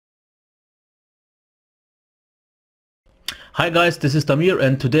Hi guys, this is Damir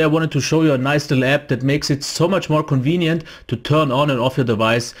and today I wanted to show you a nice little app that makes it so much more convenient to turn on and off your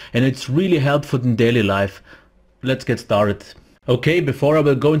device, and it's really helpful in daily life. Let's get started. Okay, before I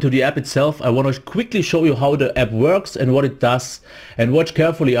will go into the app itself, I want to quickly show you how the app works and what it does. And watch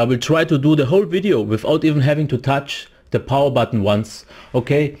carefully, I will try to do the whole video without even having to touch the power button once.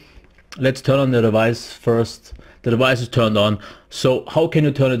 Okay, let's turn on the device first. The device is turned on. So how can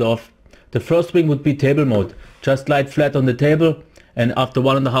you turn it off? The first thing would be table mode. Just lie flat on the table and after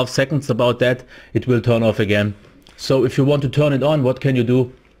 1.5 seconds about that it will turn off again. So if you want to turn it on, what can you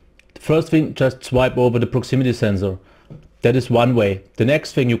do? The first thing, just swipe over the proximity sensor. That is one way. The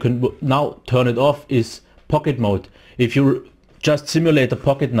next thing you can now turn it off is pocket mode. If you just simulate a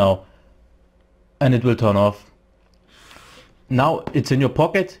pocket now and it will turn off. Now it's in your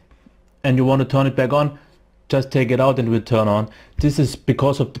pocket and you want to turn it back on, just take it out and it will turn on. This is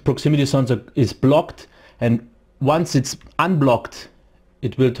because of the proximity sensor is blocked, and once it's unblocked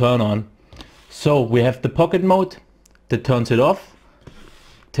it will turn on. So we have the pocket mode that turns it off.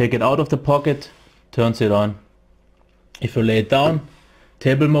 Take it out of the pocket, turns it on. If you lay it down,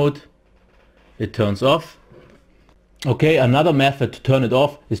 table mode, it turns off. Okay, another method to turn it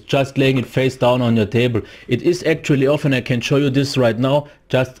off is just laying it face down on your table. It is actually off and I can show you this right now.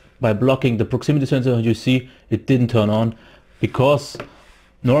 Just by blocking the proximity sensor, you see it didn't turn on, because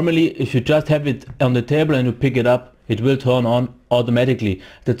normally if you just have it on the table and you pick it up, it will turn on automatically.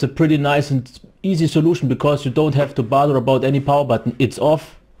 That's a pretty nice and easy solution because you don't have to bother about any power button. It's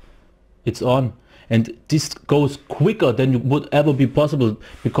off, it's on, and this goes quicker than would ever be possible,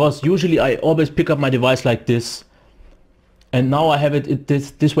 because usually I always pick up my device like this, and now I have it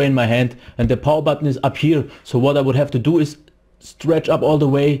this way in my hand and the power button is up here. So what I would have to do is stretch up all the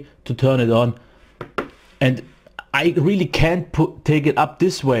way to turn it on, and I really can't take it up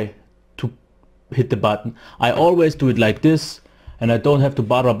this way to hit the button. I always do it like this and I don't have to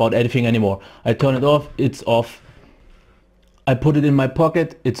bother about anything anymore. I turn it off, it's off. I put it in my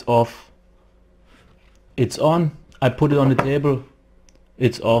pocket, it's off. It's on. I put it on the table,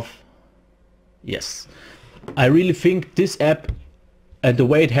 it's off. Yes, I really think this app and the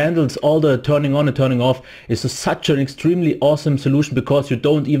way it handles all the turning on and turning off is such an extremely awesome solution, because you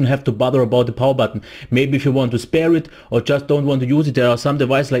don't even have to bother about the power button. Maybe if you want to spare it or just don't want to use it, there are some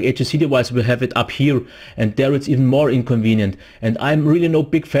devices like HTC devices will have it up here, and there it's even more inconvenient. And I'm really no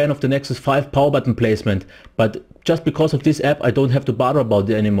big fan of the Nexus 5 power button placement, but just because of this app I don't have to bother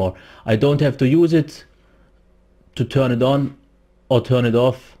about it anymore. I don't have to use it to turn it on or turn it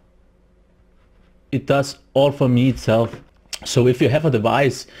off. It does all for me itself. So if you have a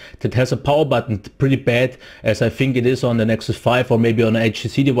device that has a power button pretty bad, as I think it is on the Nexus 5 or maybe on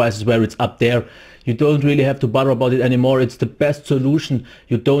HTC devices where it's up there, you don't really have to bother about it anymore. It's the best solution.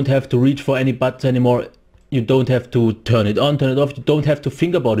 You don't have to reach for any buttons anymore. You don't have to turn it on, turn it off. You don't have to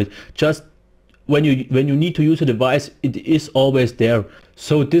think about it. Just when you need to use a device, it is always there.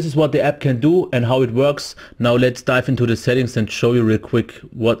 So this is what the app can do and how it works. Now let's dive into the settings and show you real quick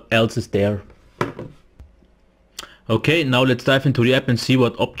what else is there. Okay, now let's dive into the app and see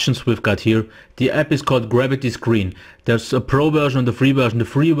what options we've got here. The app is called Gravity Screen. There's a pro version and the free version. The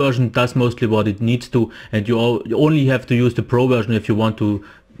free version does mostly what it needs to, and you only have to use the pro version if you want to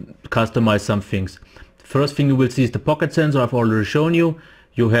customize some things. The first thing you will see is the pocket sensor. I've already shown you.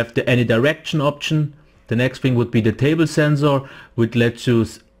 You have the any direction option. The next thing would be the table sensor, which lets you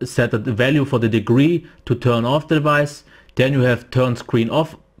set a value for the degree to turn off the device. Then you have turn screen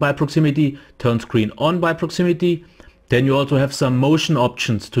off by proximity, turn screen on by proximity. Then you also have some motion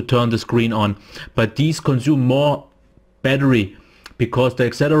options to turn the screen on, but these consume more battery because the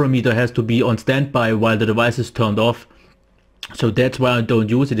accelerometer has to be on standby while the device is turned off. So that's why I don't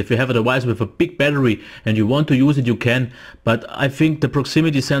use it. If you have a device with a big battery and you want to use it, you can, but I think the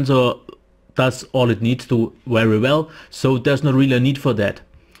proximity sensor does all it needs to very well, so there's not really a need for that.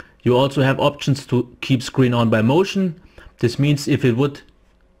 You also have options to keep screen on by motion. This means if it would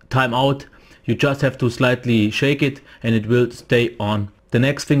time out, you just have to slightly shake it and it will stay on. The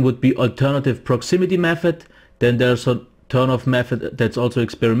next thing would be alternative proximity method. Then there's a turn off method that's also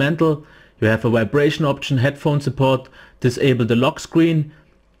experimental. You have a vibration option, headphone support, disable the lock screen,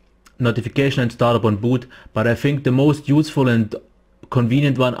 notification and startup on boot. But I think the most useful and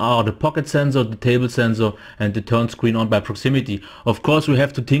convenient one are the pocket sensor, the table sensor and the turn screen on by proximity. Of course we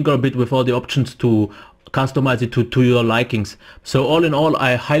have to tinker a bit with all the options to customize it to your likings. So all in all,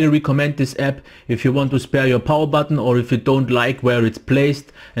 I highly recommend this app if you want to spare your power button, or if you don't like where it's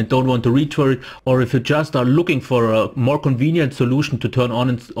placed and don't want to reach for it, or if you just are looking for a more convenient solution to turn on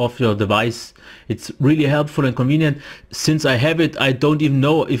and off your device. It's really helpful and convenient. Since I have it, I don't even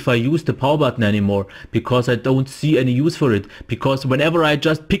know if I use the power button anymore, because I don't see any use for it, because whenever I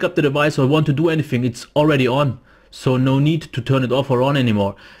just pick up the device or want to do anything, it's already on. So no need to turn it off or on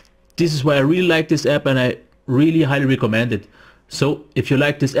anymore. This is why I really like this app, and I really highly recommend it. So if you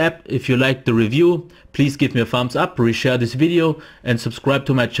like this app, if you like the review, please give me a thumbs up, reshare this video and subscribe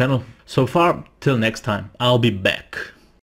to my channel. So far, till next time, I'll be back.